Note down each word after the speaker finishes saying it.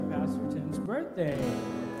birthday.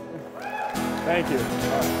 Thank you.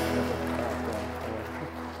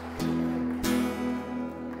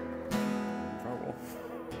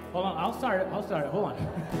 Hold on, I'll start it. Hold on.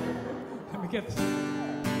 Let me get this.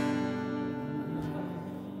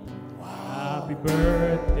 Happy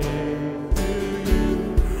birthday to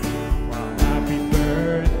you. Happy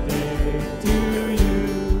birthday to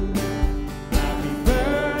you. Happy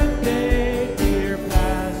birthday, dear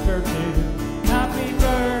Pastor Tim. Happy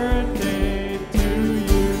birthday to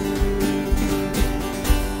you.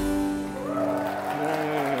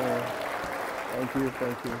 Yeah.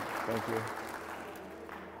 Thank you.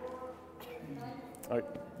 All right,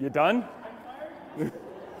 you done?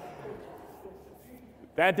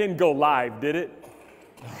 That didn't go live, did it?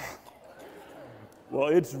 Well,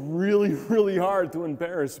 it's really, really hard to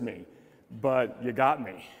embarrass me, but you got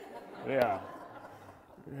me. Yeah.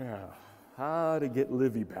 How to get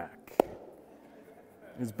Livy back.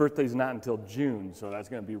 His birthday's not until June, so that's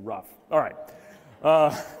going to be rough. All right.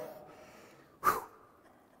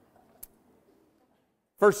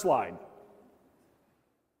 First slide.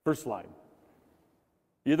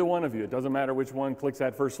 Either one of you, it doesn't matter which one clicks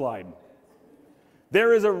that first slide.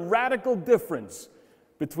 There is a radical difference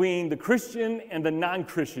between the Christian and the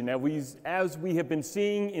non-Christian, as we have been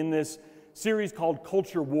seeing in this series called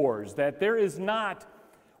Culture Wars, that there is not,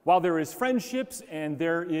 while there is friendships and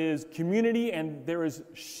there is community and there is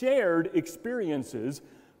shared experiences,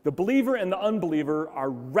 the believer and the unbeliever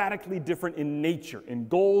are radically different in nature, in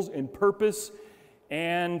goals, in purpose,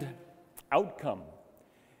 and outcome.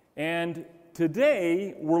 And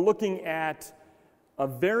today, we're looking at a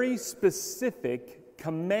very specific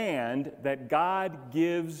command that God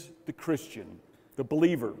gives the Christian, the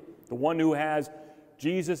believer, the one who has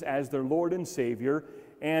Jesus as their Lord and Savior.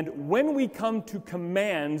 And when we come to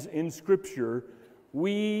commands in Scripture,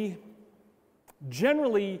 we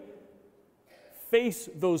generally face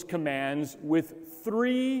those commands with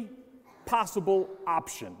three possible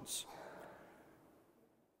options.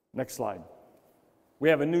 Next slide. We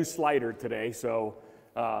have a new slider today, so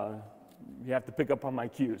you have to pick up on my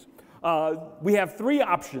cues. We have three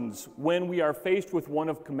options when we are faced with one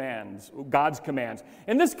of God's commands.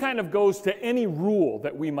 And this kind of goes to any rule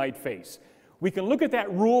that we might face. We can look at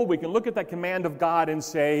that rule, we can look at that command of God and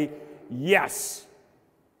say, yes.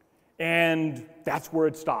 And that's where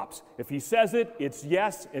it stops. If He says it, it's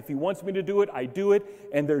yes. If He wants me to do it, I do it.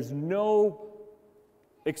 And there's no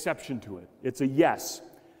exception to it. It's a yes.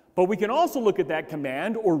 But we can also look at that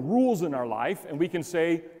command or rules in our life and we can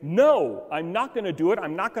say, no, I'm not going to do it.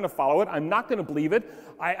 I'm not going to follow it. I'm not going to believe it.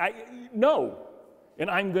 No. And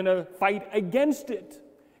I'm going to fight against it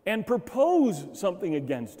and propose something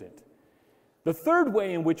against it. The third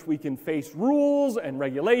way in which we can face rules and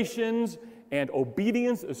regulations and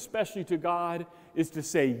obedience, especially to God, is to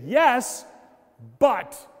say yes,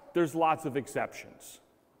 but there's lots of exceptions.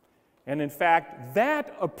 And in fact,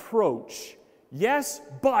 that approach, yes,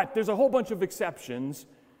 but there's a whole bunch of exceptions,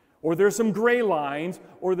 or there's some gray lines,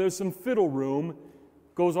 or there's some fiddle room,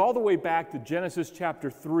 goes all the way back to Genesis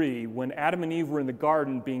chapter 3 when Adam and Eve were in the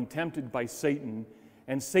garden being tempted by Satan,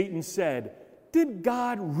 and Satan said, "Did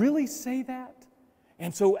God really say that?"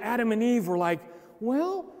 And so Adam and Eve were like,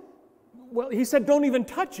 well, he said, don't even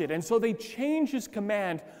touch it. And so they change his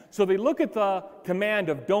command. So they look at the command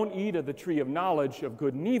of don't eat of the tree of knowledge of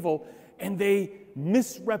good and evil, and they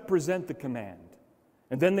misrepresent the command.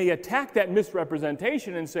 And then they attack that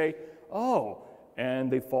misrepresentation and say, oh, and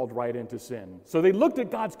they fall right into sin. So they looked at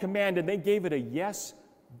God's command and they gave it a yes,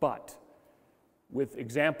 but, with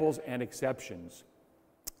examples and exceptions.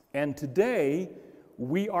 And today,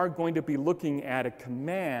 we are going to be looking at a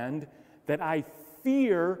command that I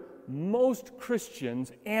fear most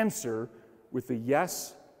Christians answer with a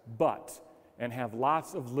yes, but, and have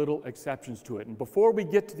lots of little exceptions to it. And before we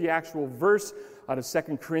get to the actual verse out of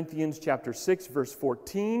 2 Corinthians chapter 6, verse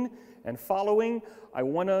 14 and following, I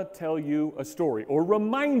want to tell you a story, or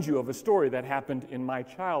remind you of a story that happened in my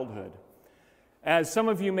childhood. As some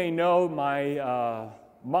of you may know, my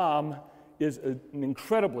mom is an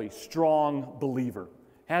incredibly strong believer,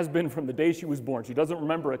 has been from the day she was born. She doesn't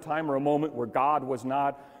remember a time or a moment where God was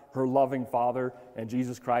not her loving Father and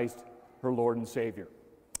Jesus Christ her Lord and Savior.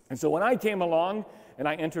 And so when I came along and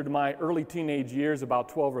I entered my early teenage years, about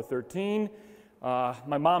 12 or 13,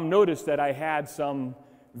 my mom noticed that I had some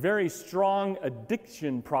very strong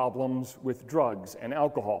addiction problems with drugs and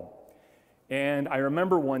alcohol. And I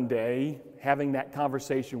remember one day having that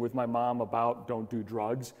conversation with my mom about don't do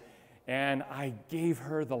drugs, and I gave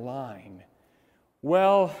her the line,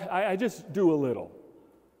 well, I just do a little.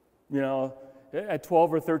 You know, at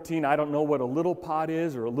 12 or 13, I don't know what a little pot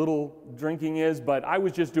is or a little drinking is, but I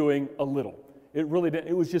was just doing a little. It really didn't.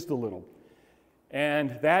 It was just a little.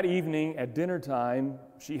 And that evening at dinner time,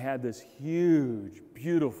 she had this huge,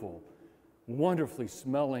 beautiful, wonderfully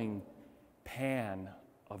smelling pan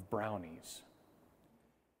of brownies.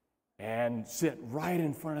 And sit right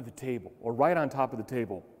in front of the table, or right on top of the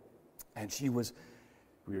table. And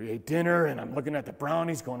we ate dinner, and I'm looking at the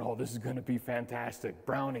brownies going, oh, this is going to be fantastic,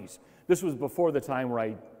 brownies. This was before the time where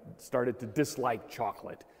I started to dislike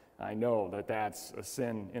chocolate. I know that that's a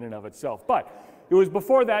sin in and of itself. But it was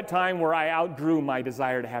before that time where I outgrew my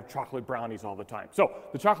desire to have chocolate brownies all the time. So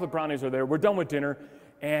the chocolate brownies are there. We're done with dinner.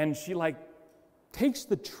 And she takes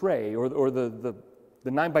the tray or the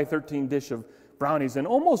 9x13 dish of brownies and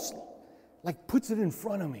almost puts it in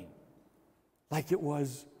front of me. Like it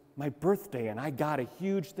was my birthday and I got a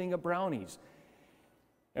huge thing of brownies.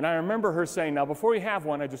 And I remember her saying, now before you have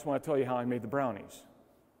one, I just want to tell you how I made the brownies.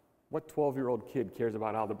 What 12-year-old kid cares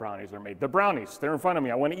about how the brownies are made? The brownies, they're in front of me.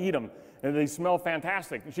 I want to eat them, and they smell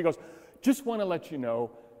fantastic. And she goes, just want to let you know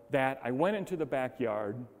that I went into the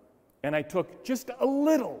backyard, and I took just a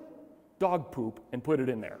little dog poop and put it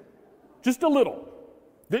in there. Just a little.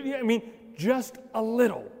 I mean, just a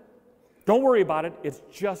little. Don't worry about it. It's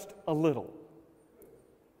just a little.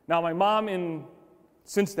 Now, my mom,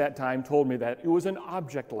 since that time, told me that it was an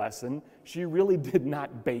object lesson. She really did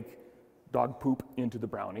not bake dog poop into the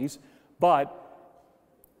brownies, but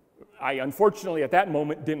I unfortunately at that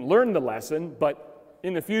moment didn't learn the lesson, but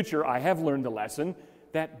in the future I have learned the lesson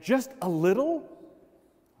that just a little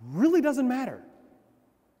really doesn't matter.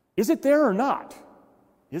 Is it there or not?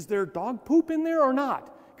 Is there dog poop in there or not?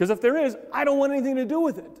 Because if there is, I don't want anything to do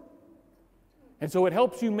with it. And so it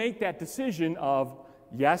helps you make that decision of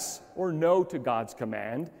yes or no to God's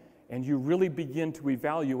command, and you really begin to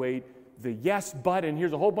evaluate the yes, but, and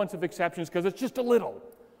here's a whole bunch of exceptions because it's just a little.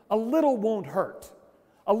 A little won't hurt.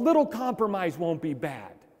 A little compromise won't be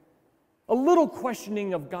bad. A little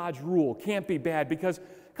questioning of God's rule can't be bad because,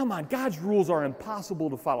 come on, God's rules are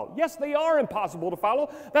impossible to follow. Yes, they are impossible to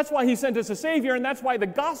follow. That's why He sent us a Savior, and that's why the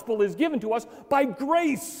gospel is given to us by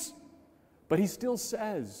grace. But He still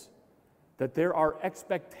says that there are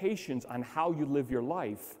expectations on how you live your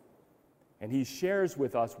life, and He shares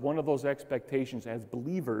with us one of those expectations as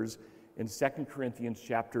believers in 2 Corinthians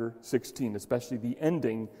chapter 16, especially the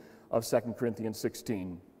ending of 2 Corinthians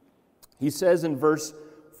 16. He says in verse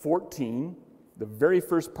 14, the very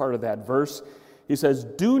first part of that verse, he says,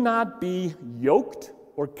 do not be yoked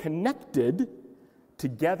or connected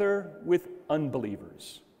together with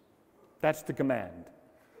unbelievers. That's the command.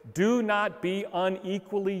 Do not be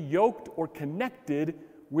unequally yoked or connected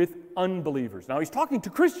with unbelievers. Now he's talking to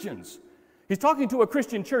Christians. He's talking to a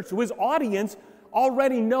Christian church, so his audience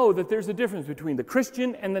already know that there's a difference between the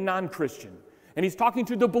Christian and the non-Christian. And he's talking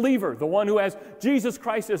to the believer, the one who has Jesus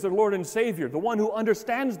Christ as their Lord and Savior, the one who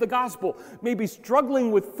understands the gospel, maybe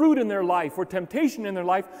struggling with fruit in their life or temptation in their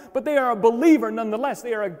life, but they are a believer nonetheless.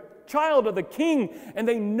 They are a child of the King, and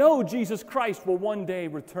they know Jesus Christ will one day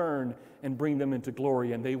return and bring them into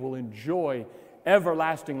glory, and they will enjoy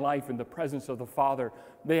everlasting life in the presence of the Father.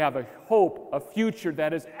 They have a hope, a future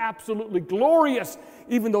that is absolutely glorious,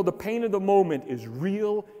 even though the pain of the moment is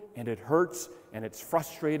real and it hurts and it's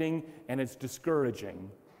frustrating and it's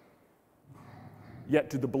discouraging. Yet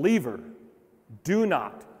to the believer, do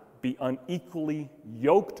not be unequally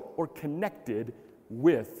yoked or connected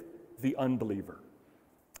with the unbeliever.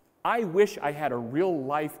 I wish I had a real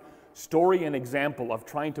life story and example of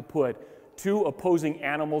trying to put two opposing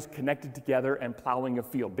animals connected together and plowing a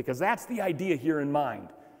field, because that's the idea here in mind,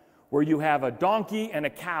 where you have a donkey and a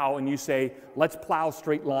cow and you say, let's plow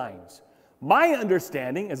straight lines. My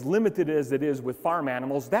understanding, as limited as it is with farm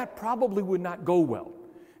animals, that probably would not go well.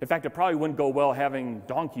 In fact, it probably wouldn't go well having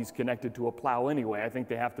donkeys connected to a plow anyway. I think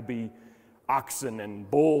they have to be oxen and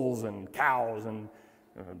bulls and cows and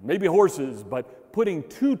maybe horses, but putting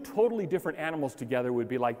two totally different animals together would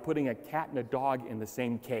be like putting a cat and a dog in the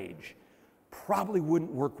same cage. Probably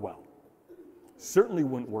wouldn't work well. Certainly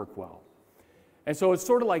wouldn't work well. And so it's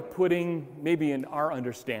sort of like putting, maybe in our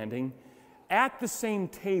understanding, at the same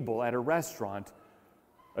table at a restaurant,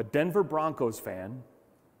 a Denver Broncos fan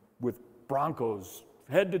with Broncos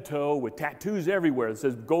head to toe, with tattoos everywhere that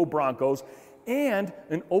says "Go Broncos," and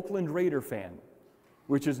an Oakland Raider fan,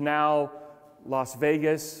 which is now Las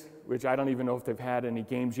Vegas, which I don't even know if they've had any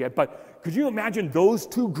games yet. But could you imagine those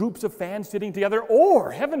two groups of fans sitting together?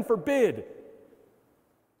 Or, heaven forbid,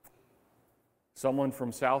 someone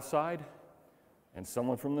from South Side and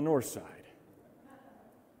someone from the North Side.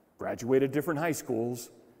 Graduated different high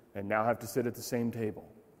schools and now have to sit at the same table.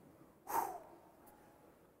 Whew.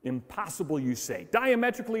 Impossible, you say.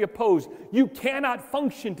 Diametrically opposed. You cannot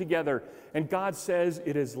function together. And God says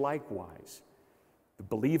it is likewise. The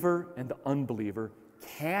believer and the unbeliever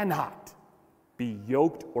cannot be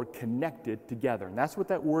yoked or connected together. And that's what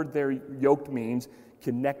that word there, yoked, means,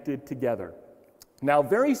 connected together. Now,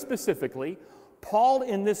 very specifically, Paul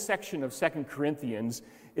in this section of 2 Corinthians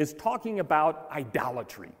is talking about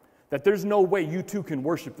idolatry, that there's no way you two can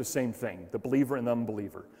worship the same thing, the believer and the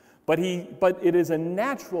unbeliever. But it is a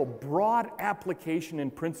natural, broad application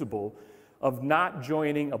and principle of not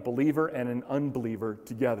joining a believer and an unbeliever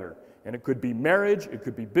together. And it could be marriage, it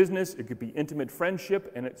could be business, it could be intimate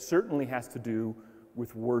friendship, and it certainly has to do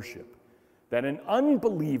with worship. That an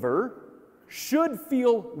unbeliever should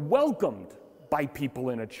feel welcomed by people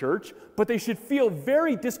in a church, but they should feel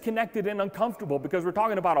very disconnected and uncomfortable because we're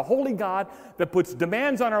talking about a holy God that puts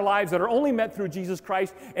demands on our lives that are only met through Jesus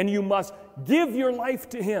Christ, and you must give your life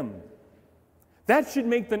to Him. That should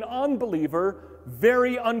make the unbeliever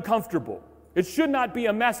very uncomfortable. It should not be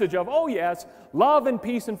a message of, oh yes, love and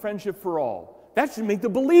peace and friendship for all. That should make the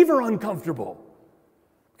believer uncomfortable.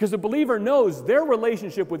 Because the believer knows their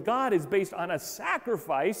relationship with God is based on a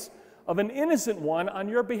sacrifice of an innocent one on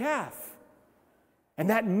your behalf. And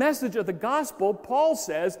that message of the gospel, Paul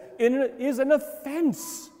says, is an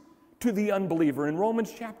offense to the unbeliever in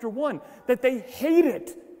Romans chapter 1, that they hate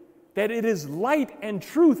it, that it is light and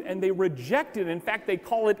truth, and they reject it. In fact, they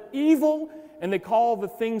call it evil, and they call the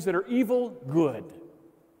things that are evil good.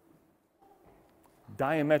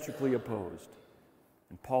 Diametrically opposed.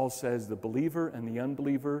 And Paul says the believer and the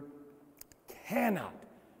unbeliever cannot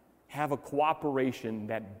have a cooperation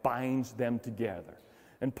that binds them together.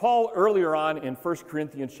 And Paul, earlier on in 1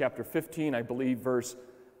 Corinthians chapter 15, I believe verse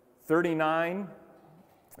 39,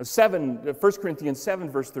 1 Corinthians 7,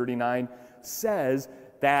 verse 39, says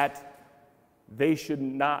that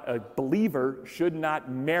a believer should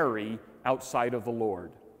not marry outside of the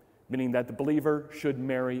Lord, meaning that the believer should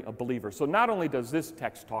marry a believer. So not only does this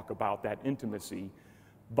text talk about that intimacy,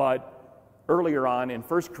 but earlier on in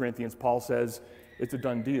 1 Corinthians, Paul says it's a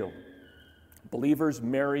done deal. Believers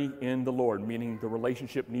marry in the Lord, meaning the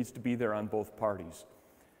relationship needs to be there on both parties.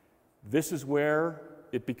 This is where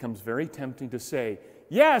it becomes very tempting to say,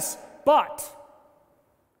 yes, but,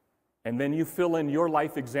 and then you fill in your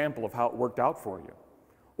life example of how it worked out for you.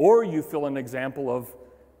 Or you fill in an example of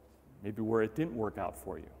maybe where it didn't work out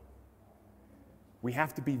for you. We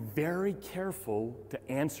have to be very careful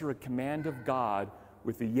to answer a command of God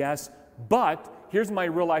with a yes, but here's my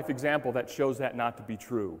real life example that shows that not to be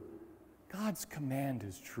true. God's command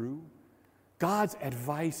is true. God's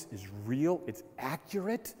advice is real, it's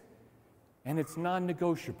accurate, and it's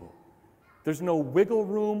non-negotiable. There's no wiggle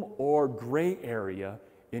room or gray area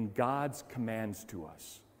in God's commands to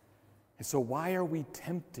us. And so why are we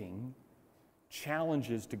tempting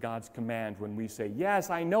challenges to God's command when we say, yes,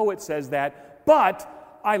 I know it says that,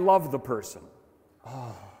 but I love the person?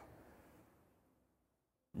 Oh,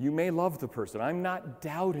 you may love the person. I'm not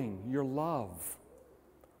doubting your love.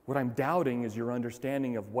 What I'm doubting is your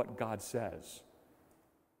understanding of what God says.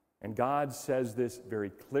 And God says this very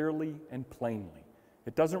clearly and plainly.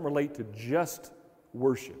 It doesn't relate to just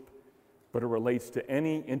worship, but it relates to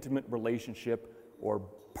any intimate relationship or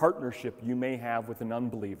partnership you may have with an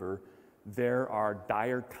unbeliever. There are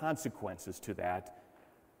dire consequences to that.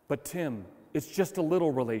 But Tim, it's just a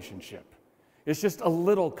little relationship. It's just a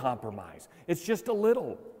little compromise. It's just a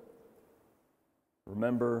little.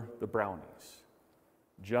 Remember the brownies.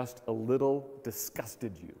 Just a little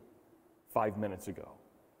disgusted you 5 minutes ago,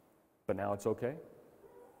 but now it's okay.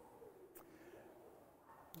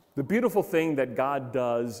 The beautiful thing that God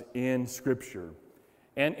does in Scripture,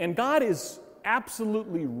 and God is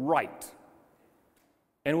absolutely right,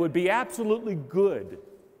 and it would be absolutely good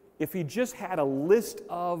if He just had a list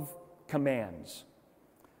of commands.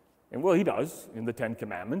 And well, He does in the 10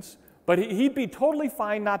 Commandments, but He'd be totally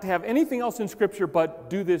fine not to have anything else in Scripture but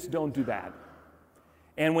do this, don't do that.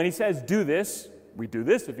 And when He says do this, we do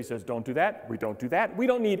this. If He says don't do that, we don't do that. We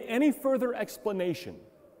don't need any further explanation.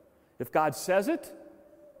 If God says it,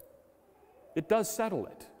 it does settle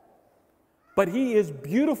it. But He is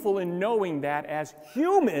beautiful in knowing that as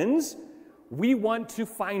humans, we want to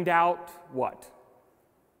find out what?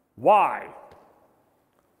 Why?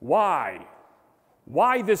 Why?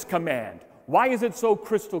 Why this command? Why is it so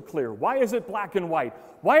crystal clear? Why is it black and white?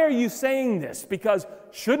 Why are you saying this? Because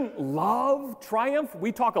shouldn't love triumph?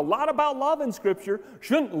 We talk a lot about love in Scripture.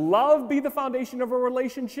 Shouldn't love be the foundation of a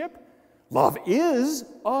relationship? Love is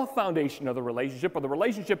a foundation of the relationship, but the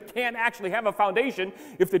relationship can't actually have a foundation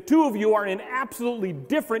if the two of you are in absolutely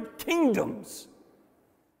different kingdoms.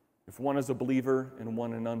 If one is a believer and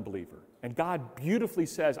one an unbeliever. And God beautifully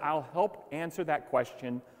says, I'll help answer that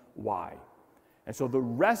question, why? And so the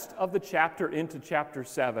rest of the chapter into chapter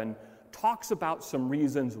 7 talks about some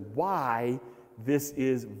reasons why this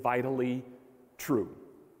is vitally true.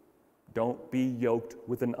 Don't be yoked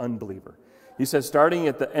with an unbeliever. He says, starting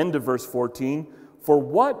at the end of verse 14, "For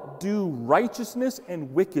what do righteousness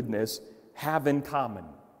and wickedness have in common?"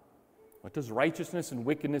 What does righteousness and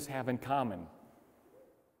wickedness have in common?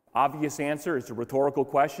 Obvious answer. It's a rhetorical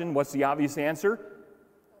question. What's the obvious answer?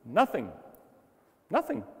 Nothing.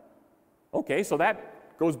 Nothing. Okay, so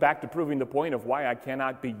that goes back to proving the point of why I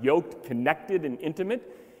cannot be yoked, connected, and intimate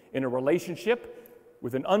in a relationship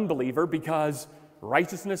with an unbeliever, because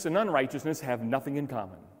righteousness and unrighteousness have nothing in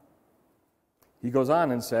common. He goes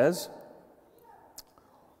on and says,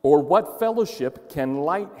 "Or what fellowship can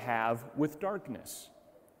light have with darkness?"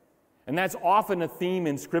 And that's often a theme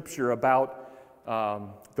in Scripture about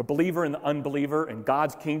the believer and the unbeliever and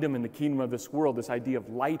God's kingdom and the kingdom of this world, this idea of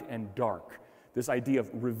light and dark, this idea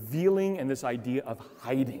of revealing and this idea of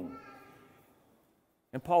hiding.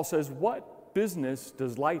 And Paul says, what business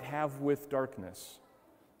does light have with darkness?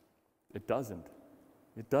 It doesn't.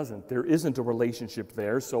 It doesn't. There isn't a relationship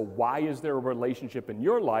there. So why is there a relationship in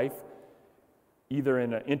your life, either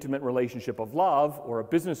in an intimate relationship of love or a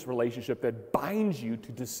business relationship that binds you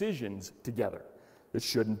to decisions together? It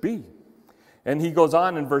shouldn't be. And he goes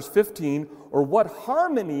on in verse 15, "Or what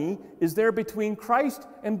harmony is there between Christ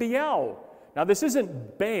and Baal?" Now, this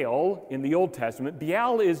isn't Baal in the Old Testament.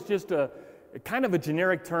 Baal is just a kind of a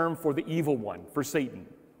generic term for the evil one, for Satan.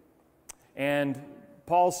 And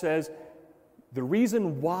Paul says, the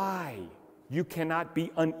reason why you cannot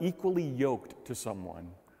be unequally yoked to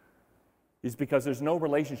someone is because there's no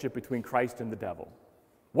relationship between Christ and the devil.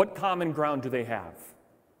 What common ground do they have?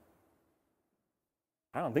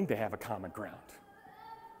 I don't think they have a common ground.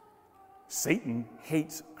 Satan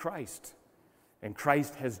hates Christ, and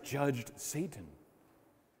Christ has judged Satan.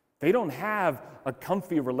 They don't have a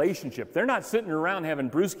comfy relationship. They're not sitting around having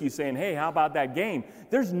brewskis saying, "Hey, how about that game?"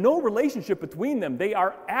 There's no relationship between them. They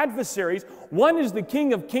are adversaries. One is the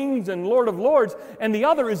King of Kings and Lord of Lords, and the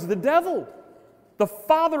other is the devil, the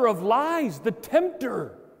father of lies, the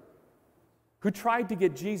tempter, who tried to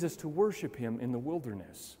get Jesus to worship him in the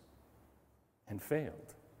wilderness and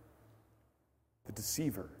failed. The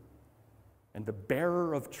deceiver and the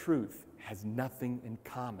bearer of truth has nothing in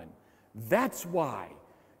common. That's why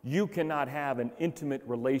you cannot have an intimate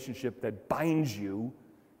relationship that binds you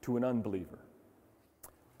to an unbeliever.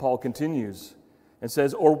 Paul continues and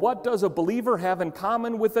says, "Or what does a believer have in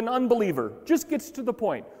common with an unbeliever?" Just gets to the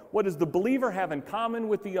point. What does the believer have in common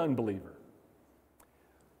with the unbeliever?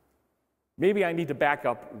 Maybe I need to back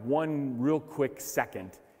up one real quick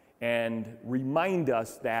second and remind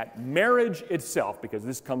us that marriage itself, because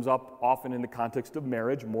this comes up often in the context of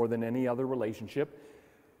marriage more than any other relationship,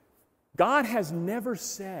 God has never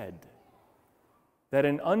said that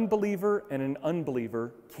an unbeliever and an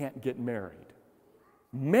unbeliever can't get married.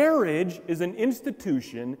 Marriage is an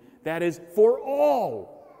institution that is for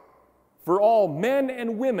all men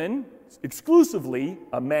and women, exclusively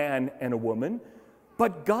a man and a woman,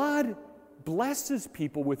 but God blesses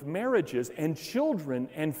people with marriages and children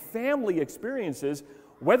and family experiences,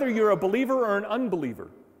 whether you're a believer or an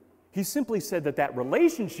unbeliever. He simply said that that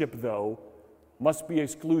relationship, though, must be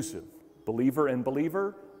exclusive, believer and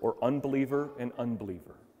believer, or unbeliever and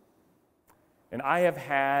unbeliever. And I have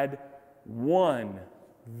had one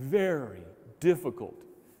very difficult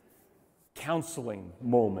counseling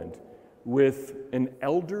moment with an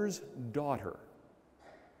elder's daughter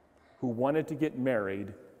who wanted to get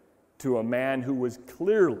married to a man who was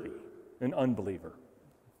clearly an unbeliever.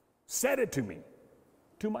 Said it to me,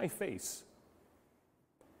 to my face.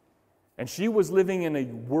 And she was living in a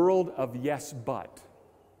world of yes, but.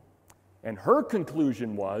 And her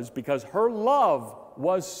conclusion was, because her love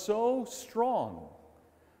was so strong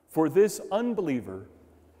for this unbeliever,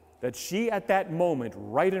 that she at that moment,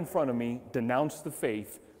 right in front of me, denounced the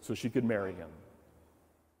faith so she could marry him.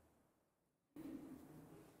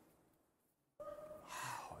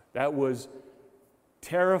 That was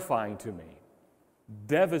terrifying to me,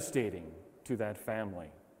 devastating to that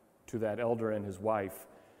family, to that elder and his wife.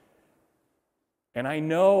 And I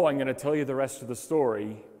know I'm going to tell you the rest of the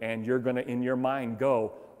story, and you're going to, in your mind,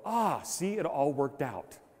 go, see, it all worked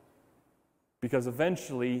out. Because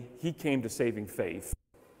eventually, he came to saving faith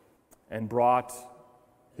and brought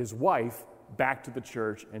his wife back to the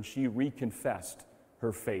church, and she reconfessed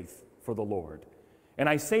her faith for the Lord. And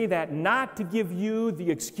I say that not to give you the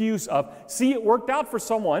excuse of, see, it worked out for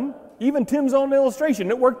someone. Even Tim's own illustration,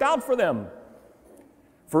 it worked out for them.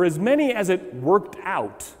 For as many as it worked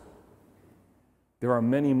out, there are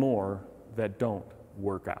many more that don't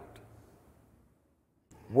work out.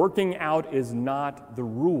 Working out is not the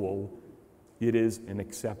rule, it is an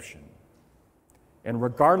exception. And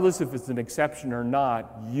regardless if it's an exception or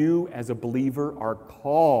not, you as a believer are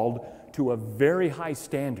called to a very high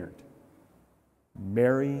standard.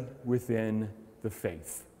 Marry within the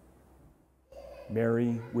faith.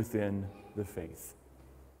 Marry within the faith.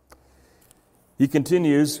 He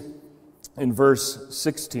continues in verse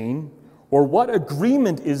 16, or what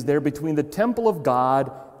agreement is there between the temple of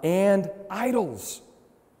God and idols?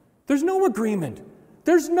 There's no agreement.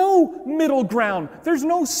 There's no middle ground. There's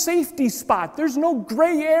no safety spot. There's no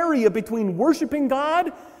gray area between worshiping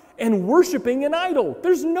God and worshiping an idol.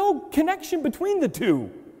 There's no connection between the two.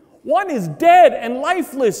 One is dead and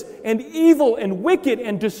lifeless and evil and wicked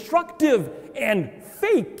and destructive and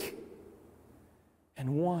fake. And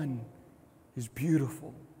one is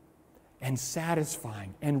beautiful and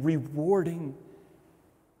satisfying and rewarding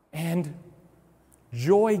and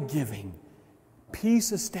joy-giving,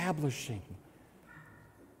 peace-establishing,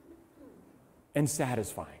 and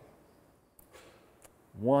satisfying.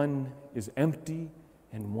 One is empty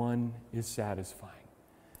and one is satisfying.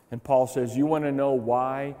 And Paul says, you want to know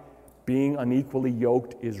why being unequally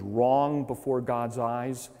yoked is wrong before God's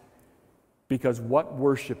eyes? Because what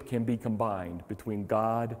worship can be combined between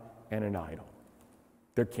God and an idol?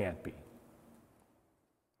 There can't be.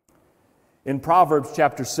 In Proverbs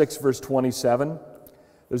chapter 6, verse 27,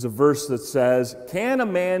 there's a verse that says, can a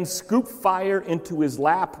man scoop fire into his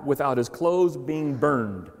lap without his clothes being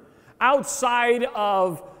burned? Outside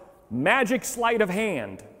of magic sleight of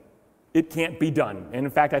hand, it can't be done. And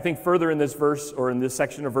in fact, I think further in this verse, or in this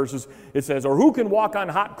section of verses, it says, or who can walk on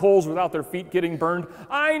hot coals without their feet getting burned?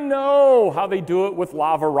 I know how they do it with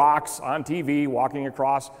lava rocks on TV, walking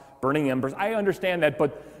across burning embers. I understand that,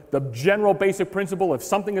 but the general basic principle, if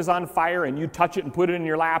something is on fire and you touch it and put it in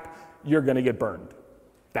your lap, you're going to get burned.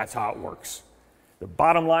 That's how it works. The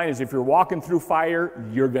bottom line is if you're walking through fire,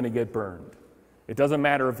 you're going to get burned. It doesn't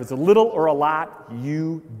matter if it's a little or a lot,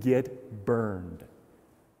 you get burned.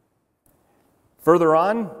 Further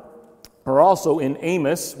on, or also in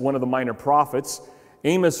Amos, one of the minor prophets,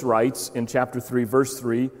 Amos writes in chapter 3, verse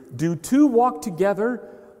 3, do two walk together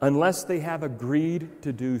unless they have agreed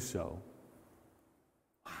to do so?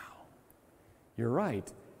 Wow. You're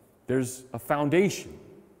right. There's a foundation.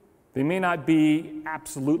 They may not be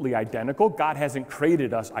absolutely identical. God hasn't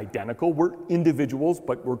created us identical. We're individuals,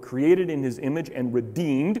 but we're created in His image and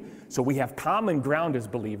redeemed, so we have common ground as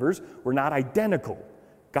believers. We're not identical.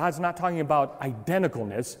 God's not talking about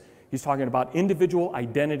identicalness. He's talking about individual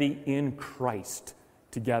identity in Christ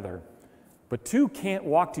together. But two can't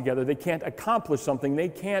walk together. They can't accomplish something. They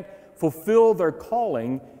can't fulfill their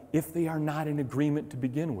calling if they are not in agreement to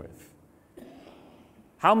begin with.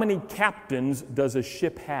 How many captains does a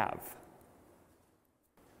ship have?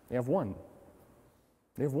 They have one.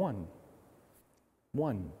 They have one.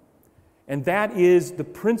 One. And that is the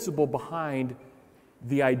principle behind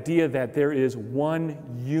the idea that there is one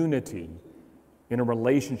unity in a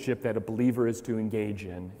relationship that a believer is to engage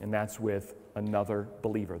in, and that's with another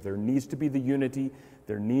believer. There needs to be the unity.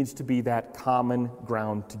 There needs to be that common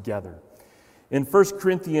ground together. In 1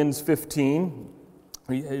 Corinthians 15,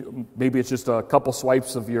 maybe it's just a couple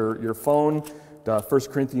swipes of your phone, 1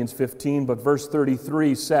 Corinthians 15, but verse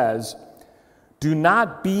 33 says, do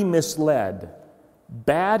not be misled.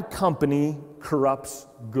 Bad company corrupts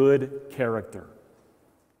good character.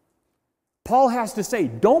 Paul has to say,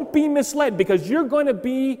 don't be misled, because you're going to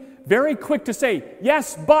be very quick to say,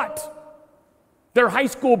 yes, but they're high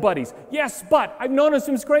school buddies. Yes, but I've known them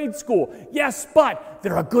since grade school. Yes, but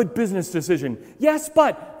they're a good business decision. Yes,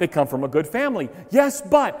 but they come from a good family. Yes,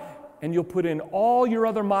 but, and you'll put in all your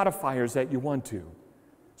other modifiers that you want to.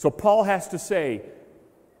 So Paul has to say,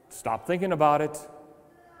 stop thinking about it.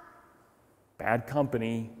 Bad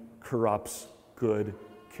company corrupts good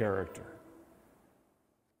character.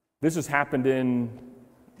 This has happened in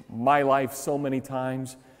my life so many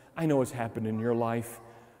times. I know it's happened in your life.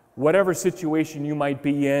 Whatever situation you might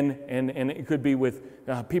be in, and it could be with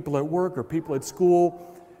people at work or people at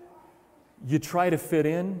school, you try to fit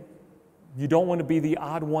in. You don't want to be the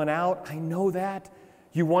odd one out. I know that.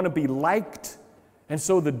 You want to be liked. And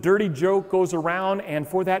so the dirty joke goes around, and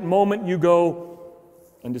for that moment you go,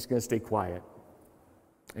 I'm just going to stay quiet.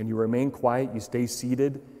 And you remain quiet, you stay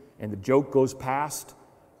seated, and the joke goes past,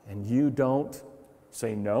 and you don't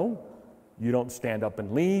say no, you don't stand up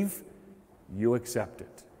and leave, you accept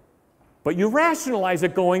it. But you rationalize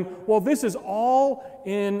it going, well, this is all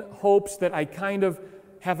in hopes that I kind of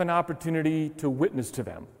have an opportunity to witness to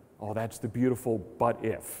them. Oh, that's the beautiful but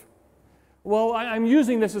if. Well, I'm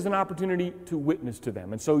using this as an opportunity to witness to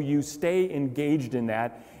them. And so you stay engaged in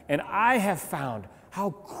that. And I have found how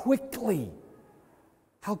quickly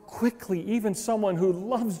How quickly even someone who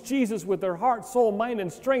loves Jesus with their heart, soul, mind,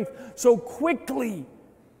 and strength so quickly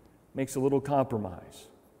makes a little compromise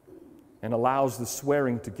and allows the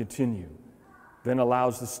swearing to continue, then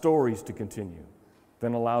allows the stories to continue,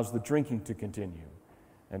 then allows the drinking to continue.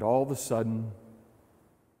 And all of a sudden,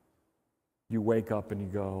 you wake up and you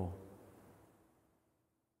go,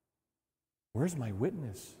 where's my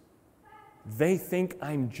witness? They think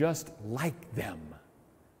I'm just like them.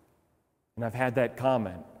 And I've had that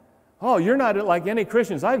comment. Oh, you're not like any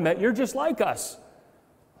Christians I've met. You're just like us.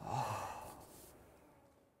 Oh,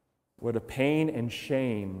 what a pain and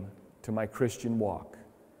shame to my Christian walk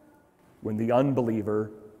when the unbeliever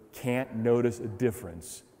can't notice a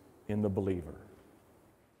difference in the believer.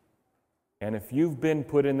 And if you've been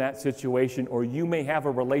put in that situation, or you may have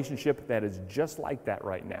a relationship that is just like that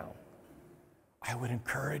right now, I would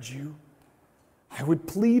encourage you. I would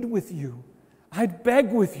plead with you. I'd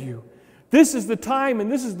beg with you. This is the time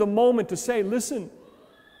and this is the moment to say, listen,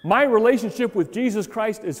 my relationship with Jesus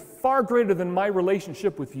Christ is far greater than my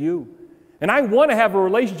relationship with you. And I want to have a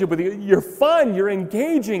relationship with you. You're fun, you're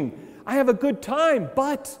engaging, I have a good time.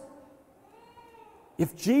 But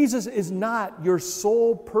if Jesus is not your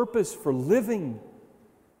sole purpose for living,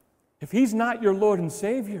 if He's not your Lord and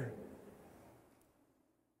Savior,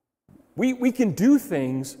 we can do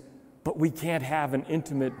things, but we can't have an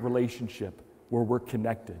intimate relationship where we're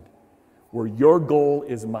connected, where your goal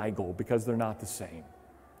is my goal, because they're not the same.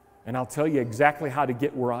 And I'll tell you exactly how to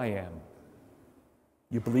get where I am.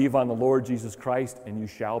 You believe on the Lord Jesus Christ and you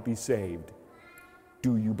shall be saved.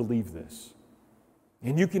 Do you believe this?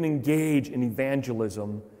 And you can engage in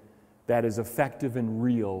evangelism that is effective and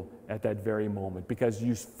real at that very moment, because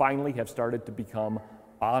you finally have started to become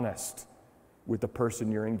honest with the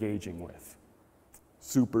person you're engaging with.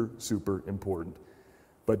 Super, super important.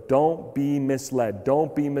 But don't be misled.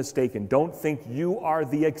 Don't be mistaken. Don't think you are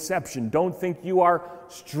the exception. Don't think you are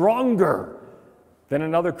stronger than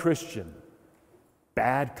another Christian.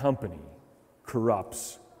 Bad company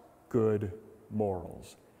corrupts good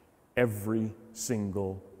morals every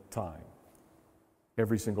single time.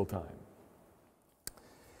 Every single time.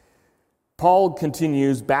 Paul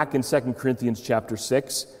continues back in 2 Corinthians chapter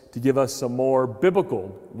 6 to give us some more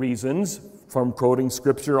biblical reasons from quoting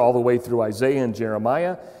Scripture all the way through Isaiah and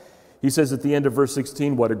Jeremiah. He says at the end of verse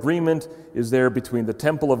 16, what agreement is there between the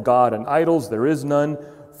temple of God and idols? There is none,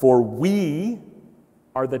 for we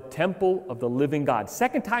are the temple of the living God.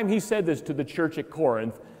 Second time he said this to the church at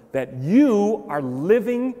Corinth, that you are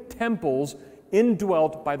living temples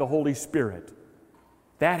indwelt by the Holy Spirit.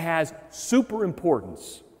 That has super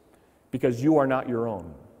importance, because you are not your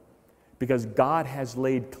own. Because God has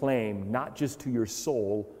laid claim not just to your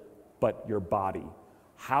soul, but your body.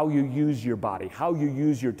 How you use your body, how you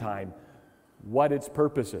use your time, what its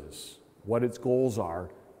purpose is, what its goals are,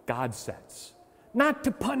 God sets. Not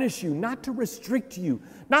to punish you, not to restrict you,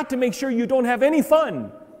 not to make sure you don't have any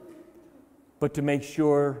fun, but to make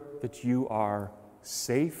sure that you are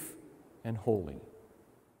safe and holy.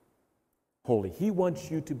 Holy. He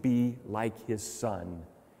wants you to be like His Son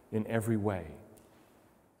in every way.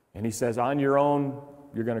 And He says, on your own,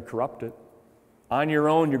 you're going to corrupt it. On your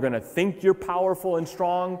own, you're going to think you're powerful and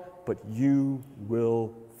strong, but you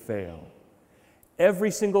will fail.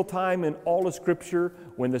 Every single time in all of Scripture,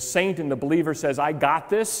 when the saint and the believer says, I got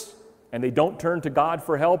this, and they don't turn to God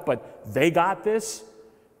for help, but they got this,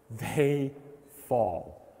 they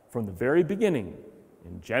fall. From the very beginning,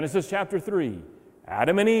 in Genesis chapter 3,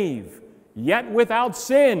 Adam and Eve, yet without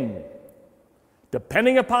sin,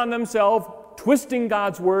 depending upon themselves, twisting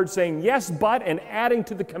God's word, saying yes, but, and adding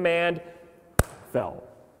to the command, fell.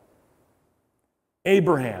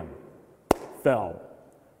 Abraham fell.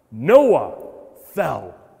 Noah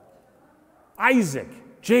fell. Isaac,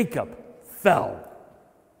 Jacob fell.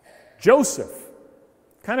 Joseph,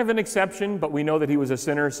 kind of an exception, but we know that he was a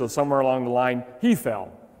sinner, so somewhere along the line, he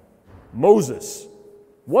fell. Moses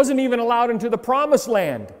wasn't even allowed into the promised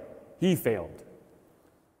land. He failed.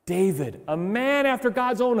 David, a man after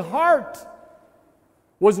God's own heart,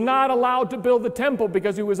 was not allowed to build the temple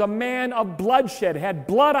because he was a man of bloodshed, had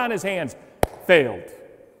blood on his hands, failed.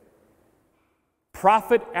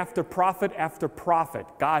 Prophet after prophet after prophet,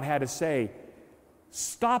 God had to say,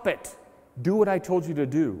 stop it, do what I told you to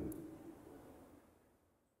do.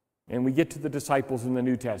 And we get to the disciples in the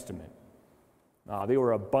New Testament. They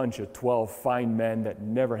were a bunch of 12 fine men that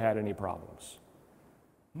never had any problems.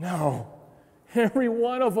 No, every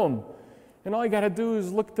one of them. And all you got to do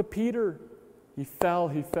is look to Peter. He fell.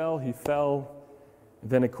 And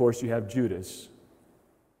then, of course, you have Judas,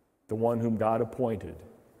 the one whom God appointed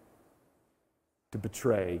to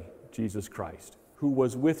betray Jesus Christ, who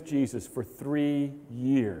was with Jesus for 3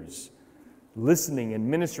 years, listening and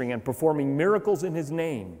ministering and performing miracles in his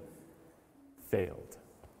name, failed.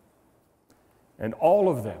 And all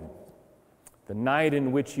of them, the night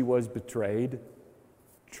in which he was betrayed,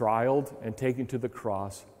 trialed, and taken to the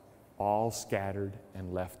cross, all scattered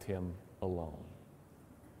and left him alone.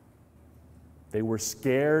 They were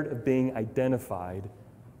scared of being identified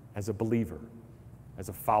as a believer, as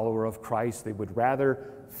a follower of Christ. They would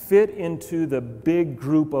rather fit into the big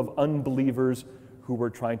group of unbelievers who were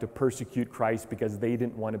trying to persecute Christ because they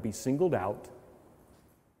didn't want to be singled out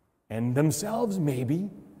and themselves maybe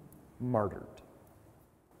martyred.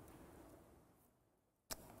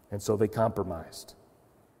 And so they compromised.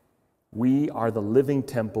 We are the living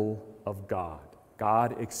temple of God.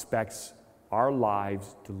 God expects our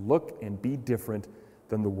lives to look and be different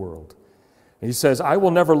than the world. And he says, I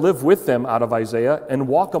will never live with them, out of Isaiah, and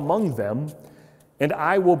walk among them, and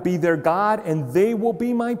I will be their God, and they will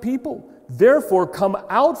be my people. Therefore, come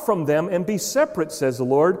out from them and be separate, says the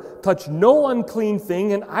Lord. Touch no unclean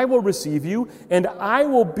thing, and I will receive you, and I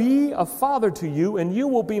will be a father to you, and you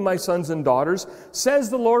will be my sons and daughters, says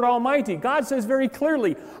the Lord Almighty. God says very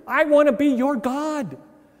clearly, I want to be your God.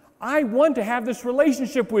 I want to have this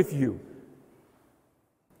relationship with you.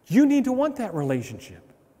 You need to want that relationship.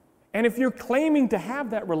 And if you're claiming to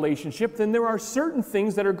have that relationship, then there are certain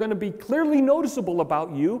things that are going to be clearly noticeable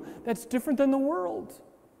about you that's different than the world.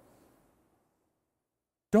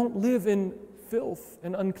 Don't live in filth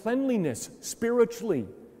and uncleanliness spiritually.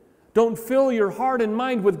 Don't fill your heart and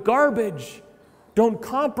mind with garbage. Don't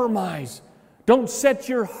compromise. Don't set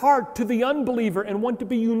your heart to the unbeliever and want to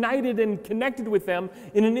be united and connected with them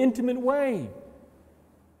in an intimate way.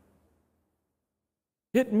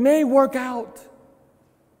 It may work out,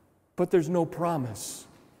 but there's no promise.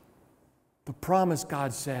 The promise,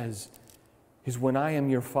 God says, is when I am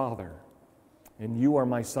your Father and you are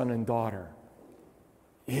my son and daughter,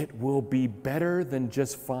 it will be better than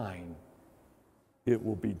just fine. It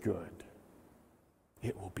will be good.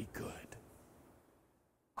 It will be good.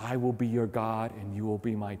 I will be your God and you will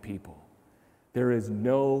be my people. There is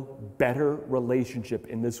no better relationship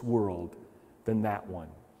in this world than that one.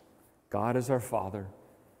 God is our Father,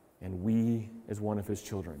 and we as one of his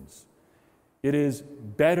children. It is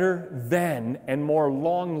better than and more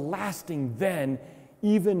long-lasting than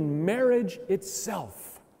even marriage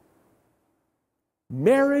itself.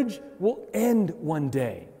 Marriage will end one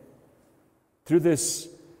day through this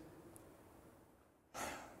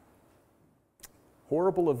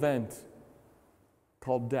horrible event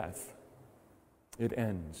called death. It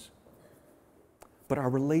ends. But our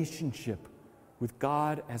relationship with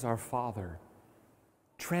God as our Father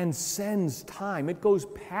transcends time. It goes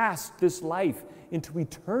past this life into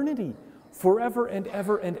eternity, forever and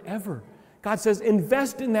ever and ever. God says,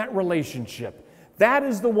 invest in that relationship. That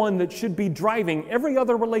is the one that should be driving every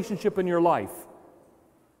other relationship in your life.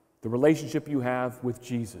 The relationship you have with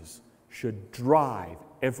Jesus should drive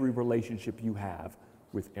every relationship you have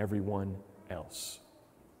with everyone else.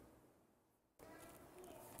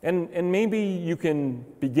 And maybe you can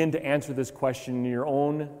begin to answer this question in your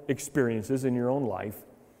own experiences, in your own life.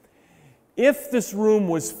 If this room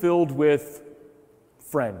was filled with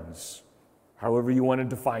friends, however you want to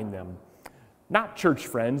define them, not church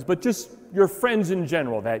friends, but just your friends in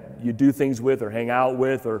general that you do things with or hang out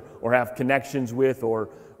with or have connections with or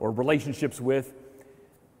relationships with,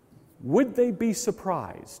 would they be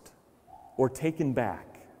surprised or taken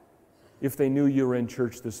back if they knew you were in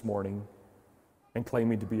church this morning and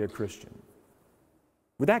claiming to be a Christian?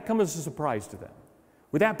 Would that come as a surprise to them?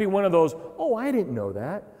 Would that be one of those, oh, I didn't know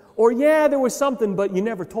that? Or, yeah, there was something, but you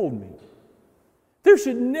never told me. There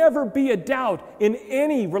should never be a doubt in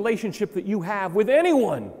any relationship that you have with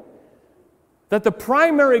anyone that the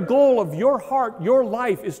primary goal of your heart, your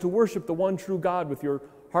life, is to worship the one true God with your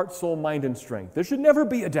heart, soul, mind, and strength. There should never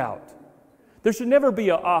be a doubt. There should never be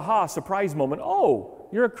a aha, surprise moment. Oh,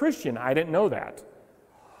 you're a Christian. I didn't know that.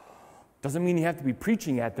 Doesn't mean you have to be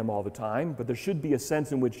preaching at them all the time, but there should be a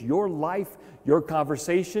sense in which your life, your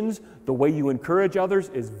conversations, the way you encourage others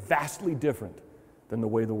is vastly different than the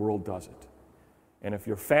way the world does it. And if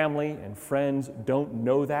your family and friends don't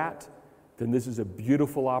know that, then this is a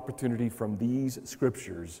beautiful opportunity from these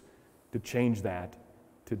scriptures to change that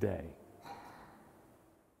today.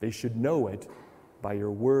 They should know it by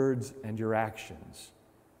your words and your actions,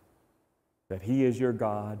 that He is your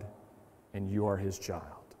God and you are His child.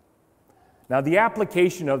 Now, the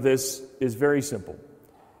application of this is very simple,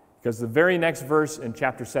 because the very next verse in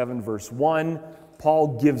chapter 7, verse 1,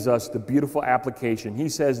 Paul gives us the beautiful application. He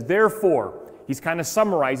says, therefore, he's kind of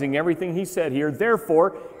summarizing everything he said here.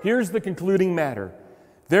 Therefore, here's the concluding matter.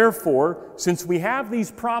 Therefore, since we have these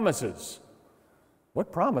promises,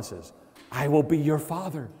 what promises? I will be your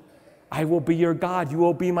Father. I will be your God. You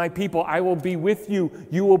will be my people. I will be with you.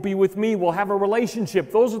 You will be with me. We'll have a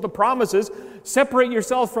relationship. Those are the promises. Separate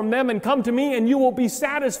yourself from them and come to me and you will be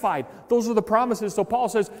satisfied. Those are the promises. So Paul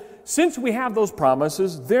says, since we have those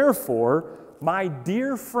promises, therefore, my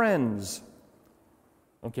dear friends,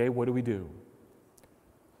 okay, what do?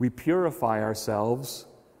 We purify ourselves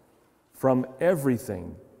from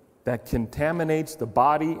everything that contaminates the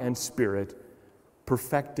body and spirit,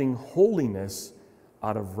 perfecting holiness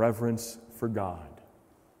out of reverence for God.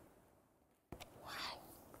 Wow.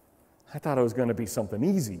 I thought it was going to be something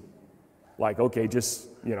easy. Like, okay, just,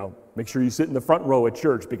 make sure you sit in the front row at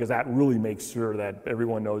church because that really makes sure that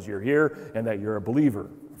everyone knows you're here and that you're a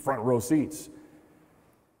believer. Front row seats.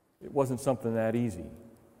 It wasn't something that easy.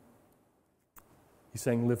 He's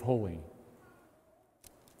saying, live holy.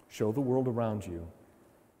 Show the world around you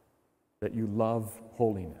that you love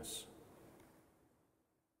holiness,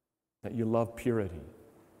 that you love purity,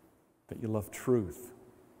 that you love truth,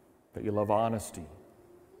 that you love honesty,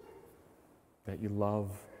 that you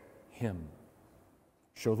love Him.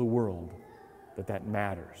 Show the world that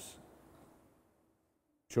matters.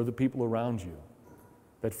 Show the people around you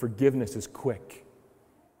that forgiveness is quick,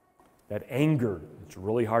 that anger, it's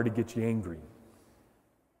really hard to get you angry,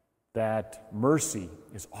 that mercy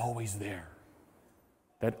is always there,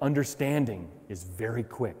 that understanding is very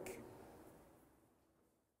quick.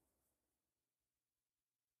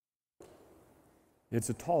 It's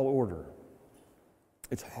a tall order.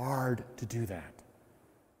 It's hard to do that.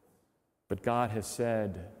 But God has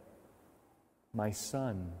said, my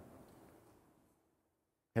Son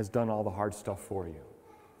has done all the hard stuff for you.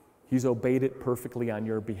 He's obeyed it perfectly on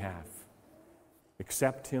your behalf.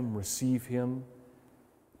 Accept Him, receive Him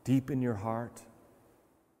deep in your heart.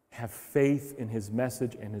 Have faith in His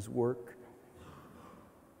message and His work.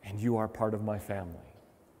 And you are part of my family.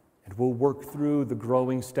 And we'll work through the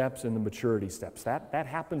growing steps and the maturity steps. That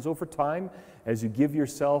happens over time as you give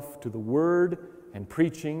yourself to the Word and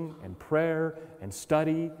preaching and prayer and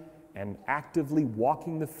study and actively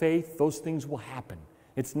walking the faith. Those things will happen.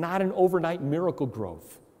 It's not an overnight miracle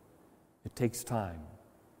growth. It takes time.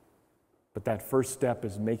 But that first step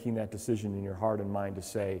is making that decision in your heart and mind to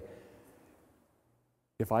say,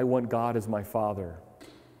 if I want God as my Father,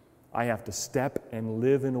 I have to step and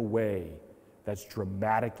live in a way that's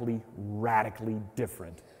dramatically, radically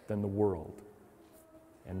different than the world.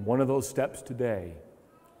 And one of those steps today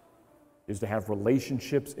is to have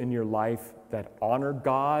relationships in your life that honor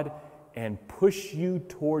God and push you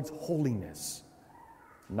towards holiness,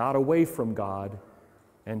 not away from God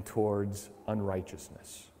and towards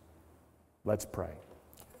unrighteousness. Let's pray.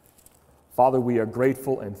 Father, we are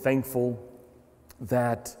grateful and thankful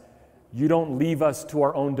that you don't leave us to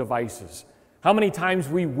our own devices. How many times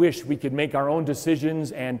we wish we could make our own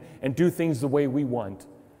decisions and do things the way we want.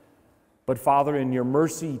 But Father, in your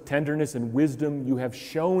mercy, tenderness, and wisdom, you have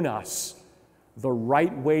shown us the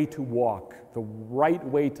right way to walk, the right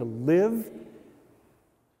way to live.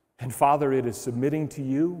 And Father, it is submitting to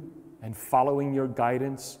you and following your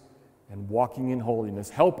guidance and walking in holiness.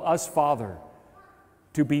 Help us, Father,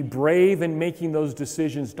 to be brave in making those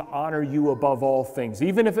decisions to honor you above all things,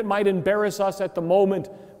 even if it might embarrass us at the moment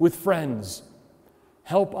with friends.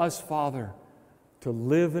 Help us, Father, to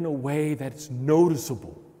live in a way that's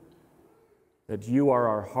noticeable, that you are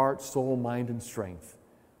our heart, soul, mind, and strength,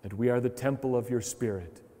 that we are the temple of your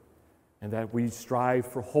Spirit, and that we strive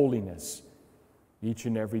for holiness each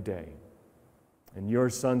and every day. In your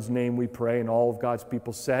Son's name we pray, and all of God's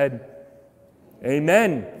people said,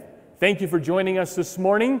 Amen. Thank you for joining us this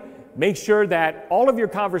morning. Make sure that all of your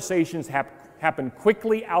conversations happen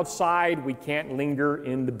quickly outside. We can't linger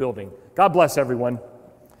in the building. God bless everyone.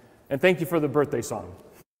 And thank you for the birthday song.